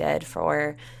than I did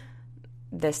for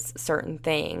this certain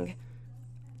thing.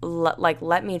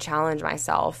 Let me challenge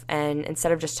myself, and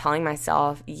instead of just telling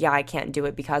myself, yeah, I can't do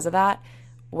it because of that,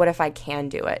 what if I can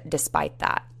do it despite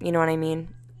that? You know what I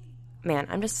mean? Man,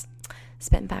 I'm just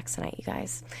spitting facts tonight, you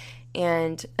guys.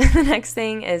 And the next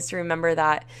thing is to remember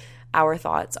that our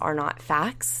thoughts are not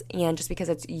facts, and just because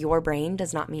it's your brain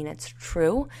does not mean it's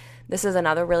true. This is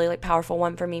another really powerful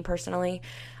one for me personally.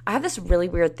 I have this really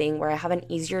weird thing where I have an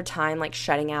easier time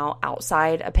shutting out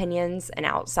outside opinions and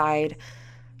outside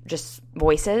just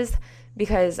voices,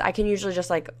 because I can usually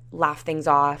just laugh things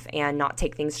off and not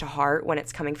take things to heart when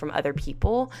it's coming from other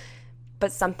people.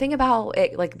 But something about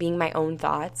it being my own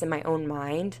thoughts and my own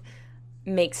mind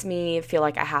makes me feel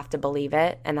like I have to believe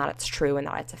it and that it's true and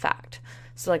that it's a fact.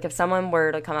 So if someone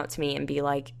were to come up to me and be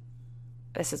like,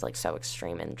 this is so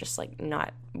extreme and just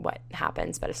not what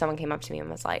happens, but if someone came up to me and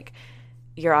was like,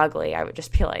 you're ugly, I would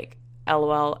just be like,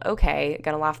 LOL, okay,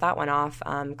 gonna laugh that one off.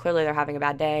 Clearly they're having a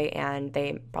bad day and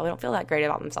they probably don't feel that great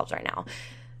about themselves right now.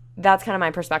 That's kind of my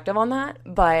perspective on that.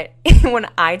 But when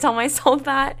I tell myself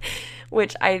that,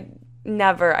 which I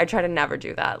try to never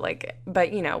do that.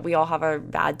 But we all have our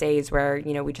bad days where,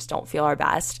 we just don't feel our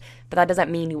best. But that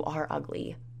doesn't mean you are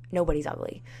ugly. Nobody's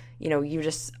ugly. You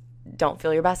just don't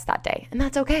feel your best that day. And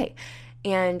that's okay.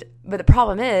 But the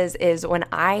problem is when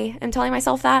I am telling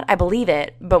myself that, I believe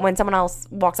it. But when someone else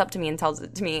walks up to me and tells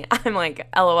it to me, I'm like,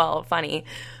 LOL, funny.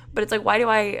 But it's why do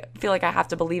I feel like I have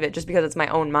to believe it just because it's my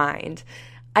own mind?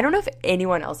 I don't know if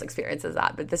anyone else experiences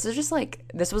that, but this is just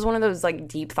this was one of those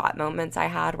deep thought moments I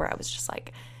had where I was just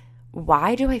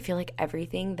why do I feel like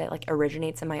everything that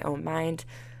originates in my own mind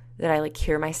that I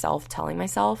hear myself telling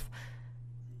myself,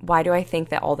 why do I think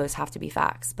that all those have to be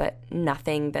facts, but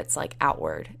nothing that's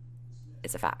outward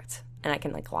is a fact? And I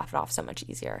can laugh it off so much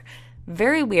easier.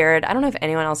 Very weird. I don't know if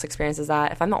anyone else experiences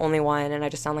that. If I'm the only one and I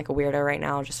just sound like a weirdo right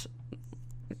now, just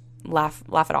laugh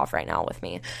it off right now with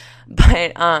me.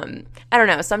 But I don't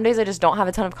know. Some days I just don't have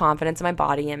a ton of confidence in my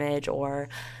body image, or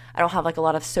I don't have a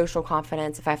lot of social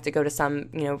confidence if I have to go to some,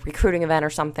 recruiting event or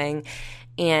something.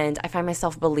 And I find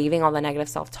myself believing all the negative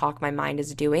self-talk my mind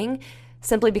is doing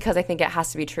simply because I think it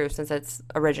has to be true since it's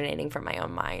originating from my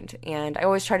own mind. And I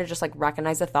always try to just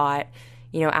recognize the thought,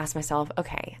 ask myself,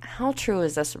 okay, how true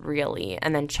is this really?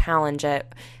 And then challenge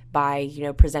it by,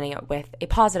 presenting it with a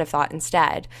positive thought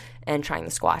instead and trying to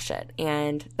squash it.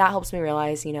 And that helps me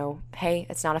realize, hey,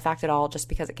 it's not a fact at all. Just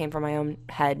because it came from my own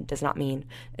head does not mean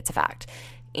it's a fact.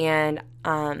 And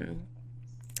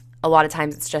a lot of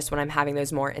times it's just when I'm having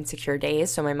those more insecure days.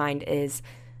 So my mind is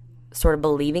sort of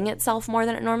believing itself more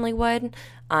than it normally would,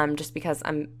 just because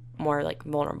I'm more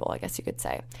vulnerable, I guess you could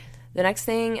say. The next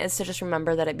thing is to just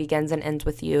remember that it begins and ends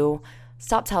with you.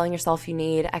 Stop telling yourself you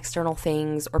need external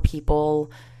things or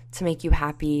people to make you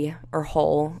happy or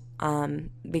whole,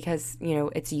 because,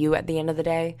 it's you at the end of the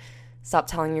day. Stop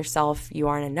telling yourself you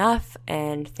aren't enough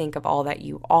and think of all that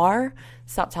you are.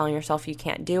 Stop telling yourself you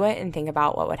can't do it and think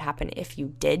about what would happen if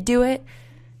you did do it.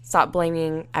 Stop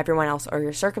blaming everyone else or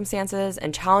your circumstances,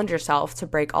 and challenge yourself to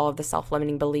break all of the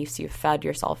self-limiting beliefs you've fed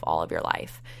yourself all of your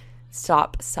life.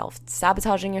 Stop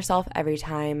self-sabotaging yourself every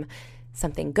time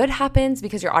something good happens,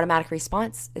 because your automatic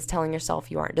response is telling yourself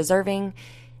you aren't deserving,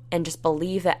 and just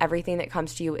believe that everything that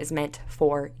comes to you is meant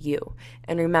for you.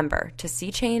 And remember, to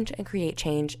see change and create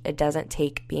change, it doesn't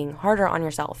take being harder on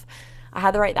yourself. I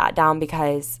had to write that down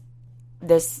because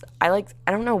I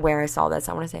don't know where I saw this.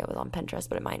 I want to say it was on Pinterest,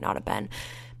 but it might not have been.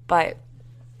 But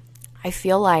I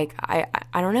feel like, I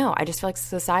don't know, I just feel like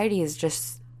society is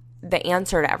just the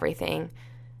answer to everything.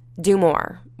 Do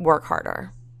more, work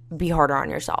harder, be harder on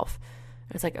yourself.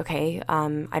 It's okay,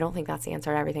 I don't think that's the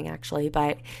answer to everything actually,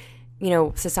 but,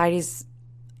 society's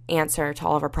answer to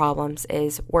all of our problems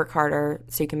is work harder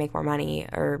so you can make more money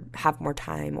or have more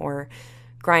time or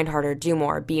grind harder, do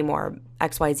more, be more,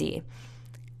 XYZ.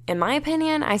 in my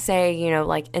opinion, I say,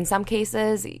 like in some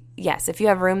cases, yes, if you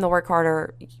have room to work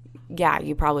harder, yeah,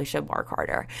 you probably should work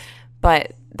harder.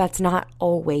 But that's not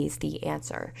always the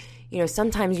answer.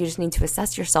 Sometimes you just need to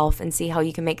assess yourself and see how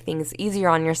you can make things easier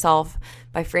on yourself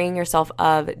by freeing yourself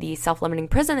of the self-limiting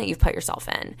prison that you've put yourself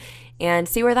in, and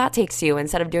see where that takes you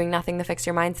instead of doing nothing to fix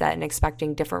your mindset and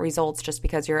expecting different results just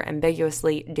because you're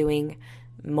ambiguously doing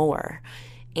more.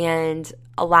 And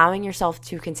allowing yourself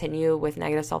to continue with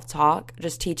negative self-talk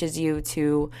just teaches you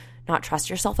to not trust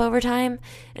yourself over time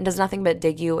and does nothing but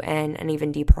dig you in an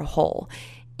even deeper hole.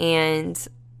 And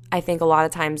I think a lot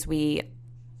of times we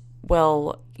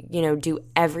will, do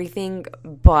everything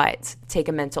but take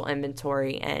a mental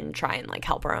inventory and try and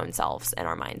help our own selves and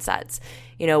our mindsets.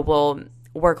 We'll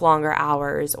work longer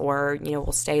hours, or,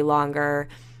 we'll stay longer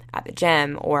at the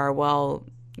gym, or we'll,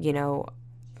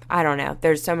 I don't know.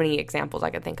 There's so many examples I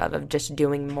could think of just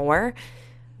doing more.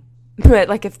 But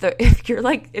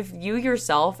if you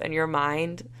yourself and your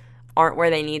mind aren't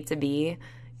where they need to be,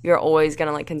 you're always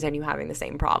going to continue having the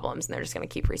same problems, and they're just going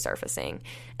to keep resurfacing.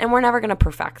 And we're never going to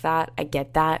perfect that. I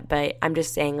get that, but I'm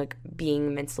just saying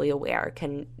being mentally aware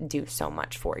can do so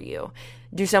much for you.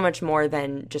 Do so much more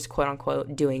than just quote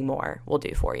unquote doing more will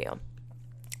do for you.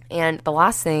 And the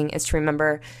last thing is to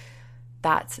remember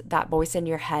that voice in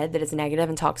your head that is negative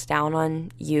and talks down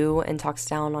on you and talks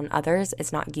down on others,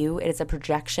 it's not you. It is a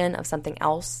projection of something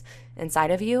else inside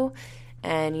of you.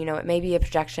 And, it may be a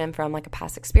projection from a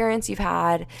past experience you've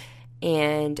had,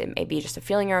 and it may be just a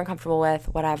feeling you're uncomfortable with,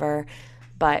 whatever.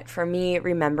 But for me,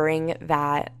 remembering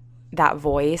that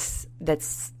voice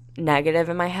that's negative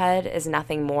in my head is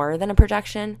nothing more than a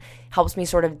projection helps me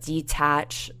sort of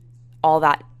detach all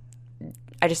that.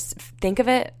 I just think of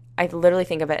it, I literally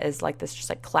think of it as this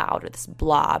just cloud or this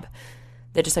blob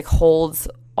that just holds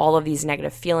all of these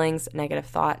negative feelings, negative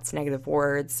thoughts, negative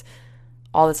words,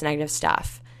 all this negative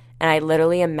stuff. And I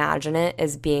literally imagine it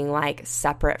as being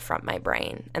separate from my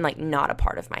brain and not a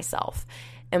part of myself.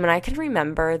 And when I can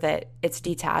remember that it's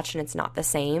detached and it's not the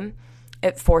same,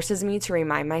 it forces me to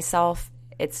remind myself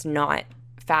it's not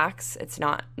facts, it's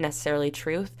not necessarily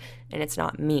truth, and it's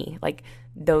not me.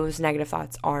 Those negative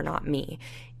thoughts are not me.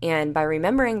 And by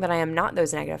remembering that I am not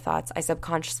those negative thoughts, I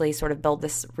subconsciously sort of build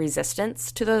this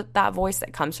resistance to that voice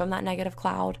that comes from that negative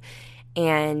cloud.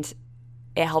 And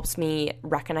it helps me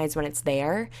recognize when it's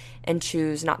there and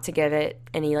choose not to give it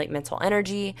any mental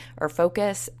energy or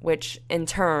focus, which in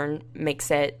turn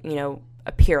makes it,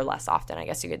 appear less often, I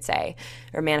guess you could say,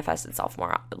 or manifest itself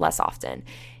less often.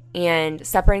 And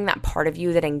separating that part of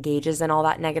you that engages in all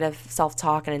that negative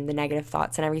self-talk and in the negative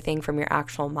thoughts and everything from your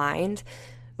actual mind,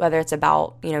 whether it's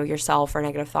about, yourself or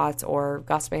negative thoughts or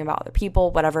gossiping about other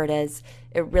people, whatever it is,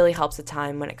 it really helps a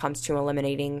ton when it comes to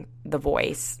eliminating the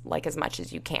voice as much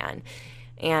as you can.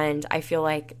 And I feel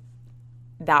like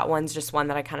that one's just one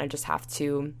that I kind of just have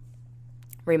to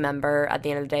remember at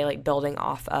the end of the day, building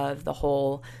off of the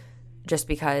whole, just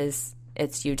because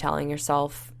it's you telling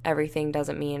yourself everything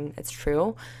doesn't mean it's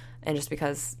true. And just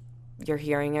because you're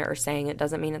hearing it or saying it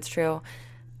doesn't mean it's true.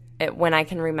 When I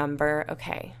can remember,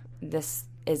 okay, this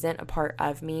isn't a part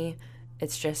of me.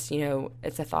 It's just,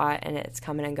 it's a thought and it's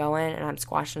coming and going and I'm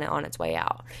squashing it on its way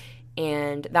out.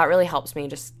 And that really helps me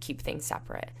just keep things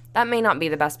separate. That may not be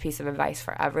the best piece of advice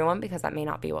for everyone because that may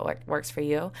not be what works for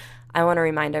you. I want to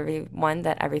remind everyone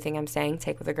that everything I'm saying,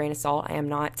 take with a grain of salt. I am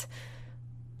not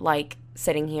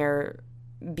sitting here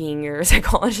being your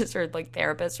psychologist or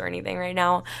therapist or anything right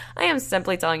now. I am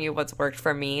simply telling you what's worked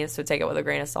for me, so take it with a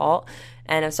grain of salt.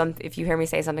 And if you hear me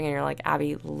say something and you're like,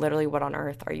 Abby, literally what on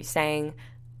earth are you saying?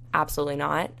 Absolutely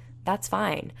not. That's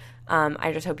fine.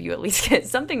 I just hope you at least get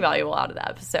something valuable out of the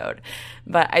episode.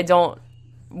 But I don't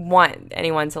want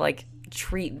anyone to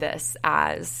treat this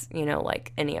as,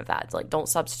 any of that. Don't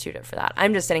substitute it for that.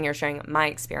 I'm just sitting here sharing my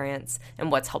experience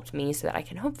and what's helped me so that I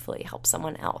can hopefully help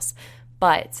someone else.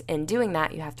 But in doing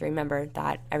that, you have to remember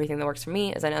that everything that works for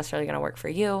me isn't necessarily going to work for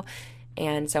you,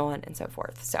 and so on and so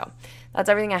forth. So that's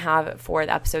everything I have for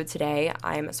the episode today.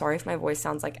 I'm sorry if my voice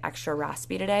sounds extra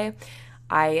raspy today.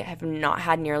 I have not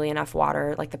had nearly enough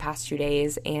water the past 2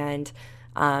 days, and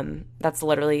that's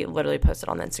literally posted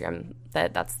on the Instagram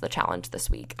that's the challenge this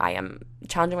week. I am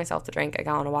challenging myself to drink a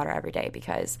gallon of water every day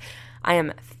because I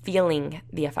am feeling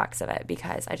the effects of it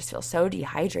because I just feel so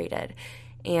dehydrated.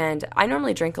 And I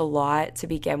normally drink a lot to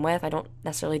begin with. I don't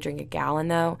necessarily drink a gallon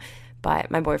though, but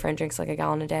my boyfriend drinks a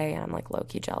gallon a day and I'm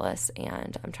low-key jealous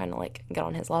and I'm trying to get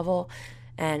on his level,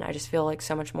 and I just feel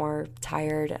so much more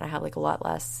tired and I have a lot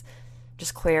less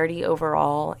just clarity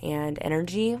overall and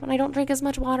energy when I don't drink as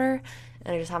much water,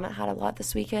 and I just haven't had a lot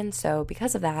this weekend. So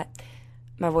because of that,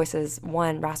 my voice is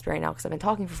 1, raspy right now because I've been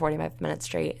talking for 45 minutes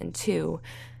straight, and 2,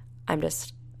 I'm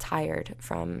just tired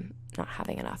from not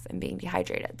having enough and being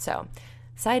dehydrated. So,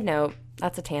 side note,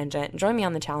 that's a tangent. Join me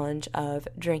on the challenge of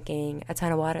drinking a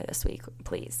ton of water this week,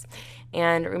 please.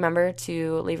 And remember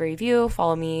to leave a review,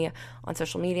 follow me on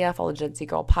social media, follow Gen Z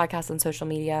Girl Podcast on social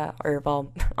media, or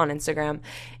well, on Instagram,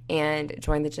 and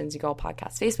join the Gen Z Girl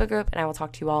Podcast Facebook group. And I will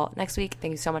talk to you all next week.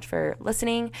 Thank you so much for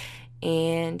listening.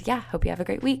 And yeah, hope you have a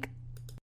great week.